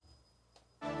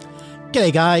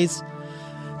G'day guys,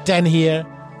 Den here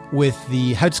with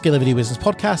the How to Scale a Video Business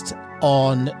podcast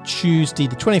on Tuesday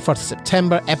the 21st of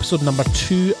September, episode number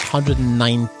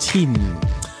 219.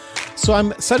 So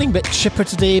I'm sounding a bit chipper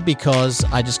today because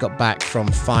I just got back from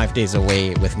 5 days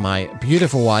away with my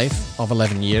beautiful wife of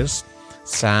 11 years,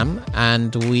 Sam,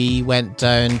 and we went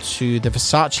down to the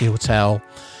Versace Hotel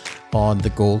on the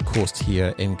Gold Coast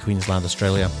here in Queensland,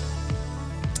 Australia.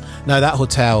 Now, that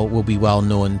hotel will be well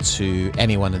known to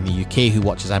anyone in the UK who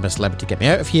watches I'm a Celebrity, Get Me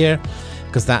Out of Here,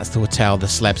 because that's the hotel the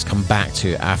celebs come back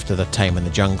to after their time in the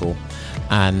jungle.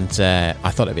 And I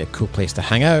thought it'd be a cool place to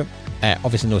hang out.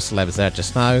 Obviously, no celebs there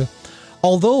just now.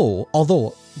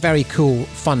 Although, very cool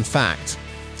fun fact,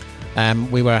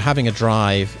 we were having a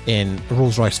drive in a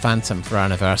Rolls-Royce Phantom for our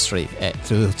anniversary.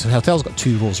 The hotel's got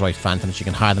two Rolls-Royce Phantoms. You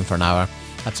can hire them for an hour,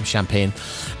 had some champagne.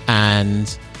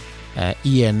 And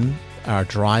Ian, our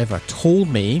driver, told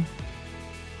me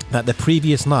that the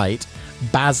previous night,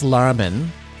 Baz Luhrmann,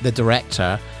 the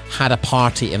director, had a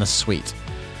party in a suite.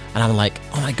 And I'm like,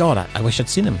 oh my God, I wish I'd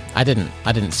seen him. I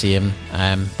didn't see him.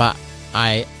 But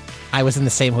I was in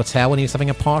the same hotel when he was having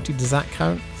a party. Does that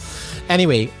count?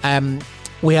 Anyway,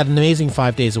 we had an amazing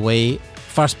 5 days away.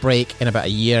 First break in about a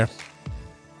year.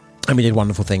 And we did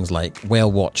wonderful things like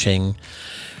whale watching.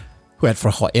 We went for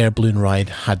a hot air balloon ride,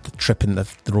 had the trip in the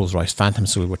Rolls-Royce Phantom,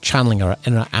 so we were channeling our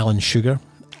inner Alan Sugar.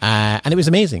 And it was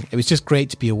amazing. It was just great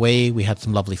to be away. We had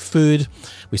some lovely food.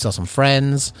 We saw some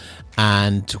friends.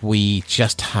 And we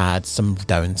just had some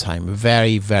downtime.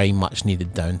 Very, very much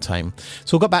needed downtime.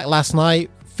 So we got back last night,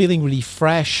 feeling really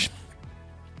fresh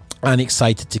and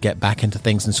excited to get back into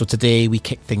things. And so today we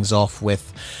kicked things off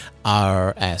with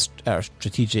our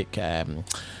strategic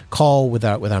call with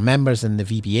our members in the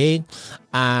VBA,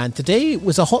 and today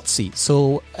was a hot seat.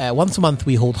 So once a month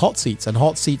we hold hot seats, and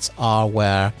hot seats are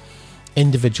where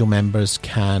individual members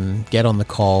can get on the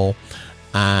call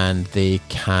and they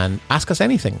can ask us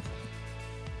anything.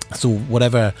 So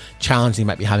whatever challenge they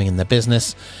might be having in their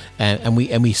business, and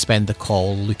we spend the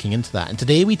call looking into that. And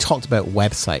today we talked about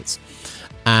websites.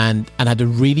 And had a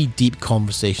really deep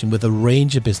conversation with a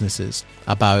range of businesses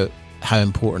about how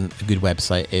important a good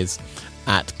website is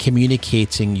at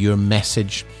communicating your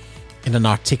message in an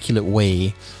articulate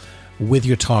way with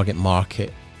your target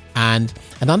market, and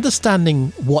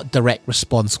understanding what direct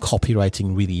response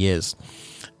copywriting really is.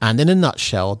 And in a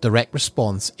nutshell, direct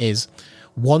response is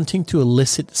wanting to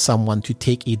elicit someone to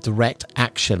take a direct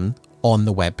action on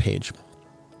the web page.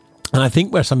 And I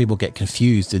think where some people get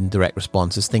confused in direct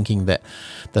response is thinking that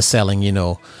they're selling,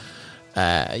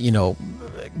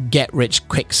 get rich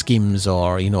quick schemes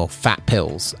or, fat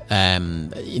pills.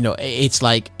 It's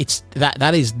like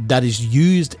that is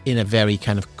used in a very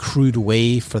kind of crude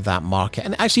way for that market,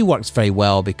 and it actually works very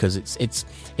well because it's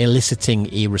eliciting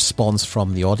a response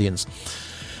from the audience.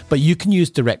 But you can use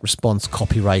direct response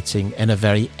copywriting in a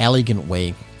very elegant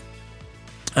way.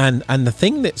 And the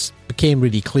thing that became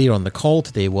really clear on the call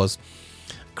today was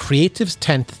creatives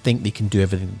tend to think they can do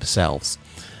everything themselves.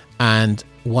 And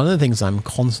one of the things I'm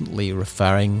constantly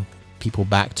referring people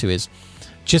back to is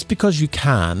just because you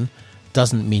can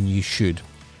doesn't mean you should.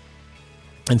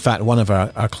 In fact, one of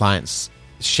our clients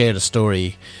shared a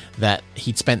story that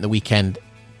he'd spent the weekend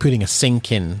putting a sink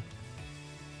in,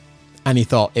 and he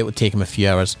thought it would take him a few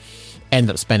hours.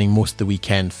 Ended up spending most of the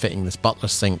weekend fitting this butler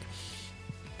sink.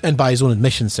 And by his own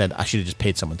admission said, I should have just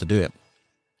paid someone to do it.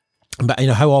 But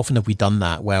how often have we done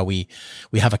that where we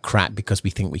have a crack because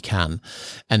we think we can,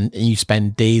 and you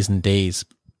spend days and days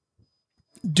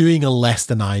doing a less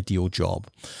than ideal job.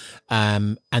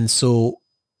 And so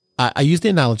I used the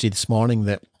analogy this morning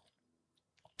that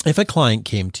if a client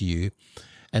came to you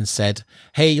and said,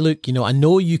 hey, look, I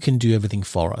know you can do everything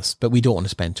for us, but we don't want to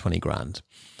spend 20 grand.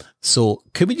 So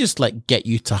could we just can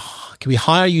we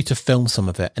hire you to film some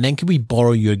of it? And then could we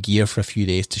borrow your gear for a few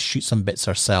days to shoot some bits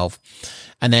ourselves?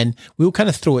 And then we'll kind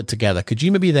of throw it together. Could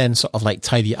you maybe then sort of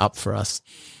tidy it up for us?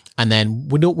 And then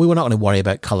we were not going to worry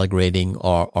about color grading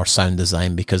or sound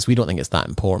design because we don't think it's that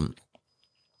important.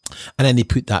 And then they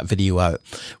put that video out.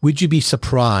 Would you be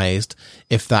surprised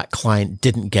if that client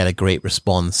didn't get a great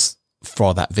response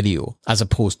for that video, as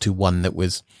opposed to one that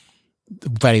was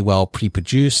very well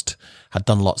pre-produced, had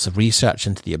done lots of research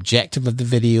into the objective of the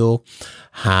video,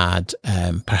 had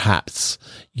perhaps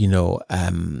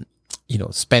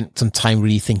spent some time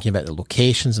really thinking about the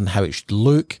locations and how it should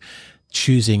look,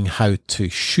 choosing how to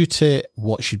shoot it,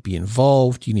 what should be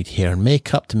involved. You need hair and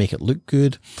makeup to make it look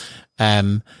good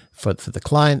for the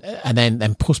client, and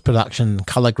then post-production,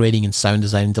 color grading and sound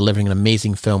design, delivering an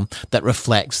amazing film that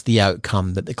reflects the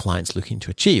outcome that the client's looking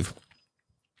to achieve.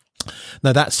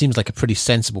 Now that seems like a pretty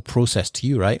sensible process to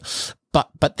you, right?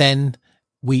 But then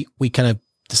we kind of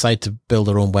decide to build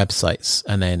our own websites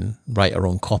and then write our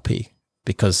own copy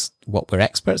because we're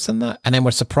experts in that. And then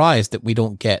we're surprised that we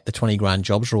don't get the 20 grand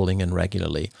jobs rolling in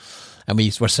regularly. And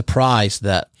we're surprised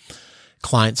that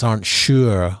clients aren't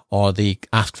sure, or they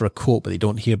ask for a quote, but you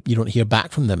don't hear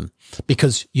back from them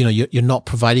because, you're not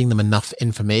providing them enough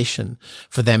information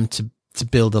for them to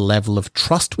build a level of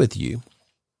trust with you.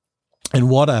 And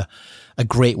what a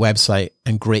great website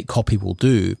and great copy will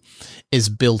do is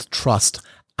build trust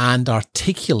and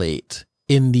articulate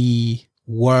in the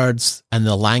words and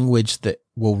the language that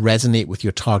will resonate with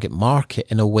your target market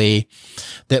in a way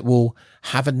that will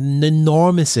have an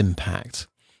enormous impact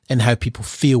in how people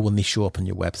feel when they show up on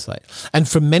your website. And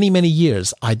for many, many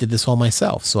years, I did this all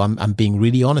myself. So I'm being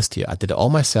really honest here. I did it all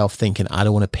myself, thinking I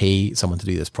don't want to pay someone to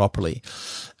do this properly,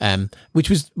 which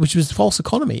was false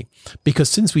economy. Because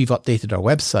since we've updated our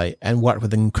website and worked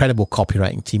with an incredible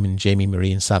copywriting team in Jamie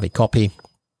Marie and Savvy Copy,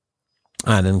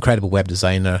 and an incredible web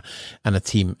designer and a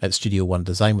team at Studio One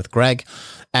Design with Greg,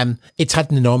 it's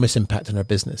had an enormous impact on our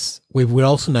business. We're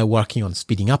also now working on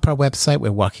speeding up our website.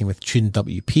 We're working with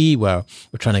TuneWP, where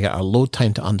we're trying to get our load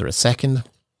time to under a second.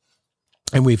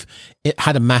 And it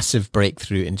had a massive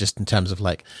breakthrough in terms of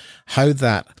like how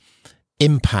that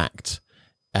impact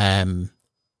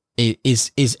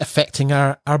is affecting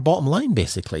our bottom line,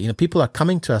 basically. People are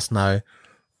coming to us now.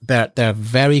 They're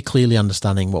very clearly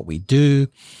understanding what we do.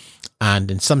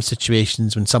 And in some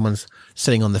situations, when someone's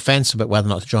sitting on the fence about whether or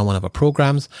not to join one of our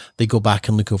programs, they go back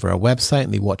and look over our website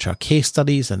and they watch our case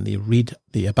studies and they read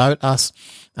about us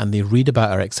and they read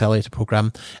about our accelerator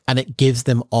program, and it gives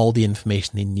them all the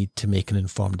information they need to make an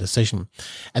informed decision.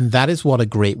 And that is what a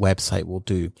great website will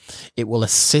do. It will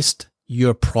assist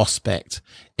your prospect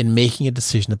in making a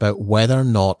decision about whether or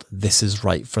not this is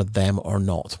right for them or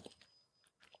not.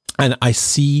 And I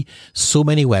see so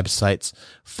many websites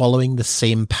following the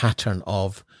same pattern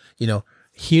of,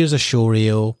 here's a show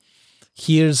reel,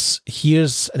 here's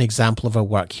an example of our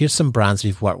work, here's some brands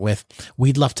we've worked with,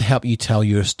 we'd love to help you tell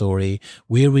your story,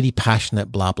 we're really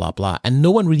passionate, blah, blah, blah. And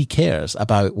no one really cares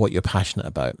about what you're passionate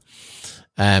about.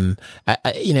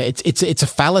 It's a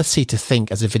fallacy to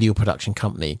think as a video production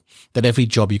company that every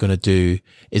job you're going to do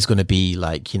is going to be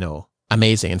like,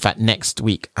 amazing. In fact, next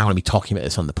week, I want to be talking about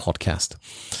this on the podcast.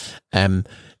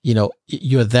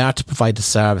 You're there to provide a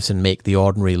service and make the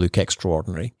ordinary look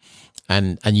extraordinary.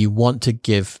 And you want to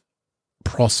give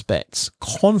prospects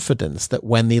confidence that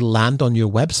when they land on your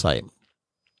website,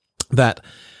 that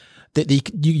they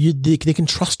can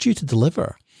trust you to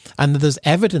deliver. And there's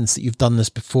evidence that you've done this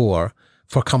before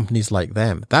for companies like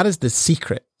them. That is the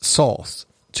secret sauce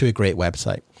to a great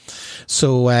website.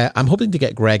 So I'm hoping to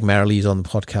get Greg Merrilies on the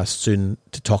podcast soon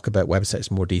to talk about websites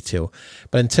in more detail.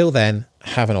 But until then,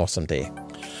 have an awesome day.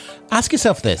 Ask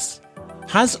yourself this: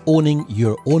 has owning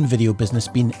your own video business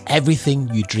been everything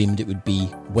you dreamed it would be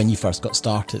when you first got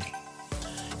started?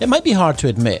 It might be hard to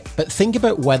admit, but think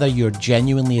about whether you're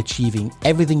genuinely achieving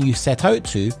everything you set out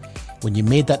to when you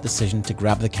made that decision to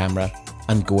grab the camera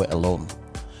and go it alone.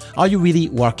 Are you really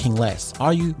working less?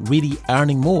 Are you really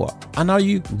earning more? And are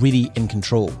you really in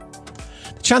control?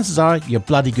 The chances are you're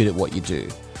bloody good at what you do,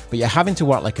 but you're having to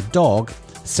work like a dog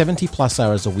 70 plus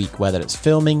hours a week, whether it's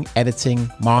filming, editing,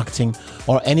 marketing,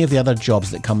 or any of the other jobs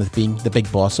that come with being the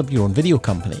big boss of your own video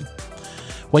company.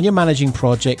 When you're managing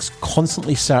projects,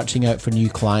 constantly searching out for new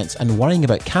clients and worrying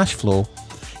about cash flow,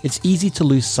 it's easy to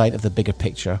lose sight of the bigger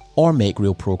picture or make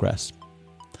real progress.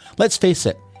 Let's face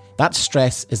it, that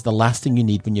stress is the last thing you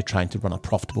need when you're trying to run a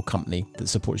profitable company that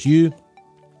supports you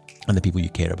and the people you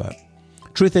care about.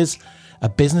 Truth is, a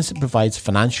business that provides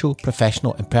financial,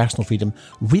 professional, and personal freedom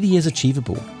really is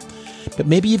achievable. But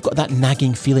maybe you've got that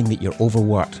nagging feeling that you're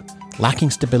overworked, lacking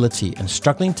stability, and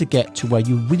struggling to get to where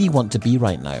you really want to be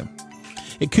right now.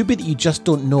 It could be that you just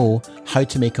don't know how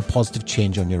to make a positive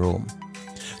change on your own.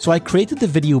 So I created the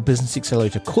Video Business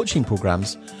Accelerator coaching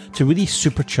programs to really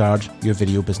supercharge your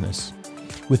video business.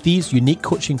 With these unique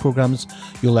coaching programs,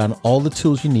 you'll learn all the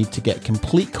tools you need to get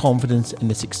complete confidence in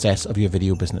the success of your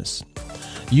video business.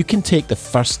 You can take the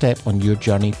first step on your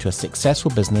journey to a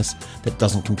successful business that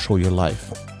doesn't control your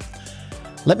life.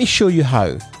 Let me show you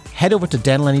how. Head over to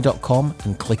denlenny.com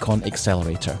and click on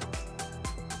Accelerator.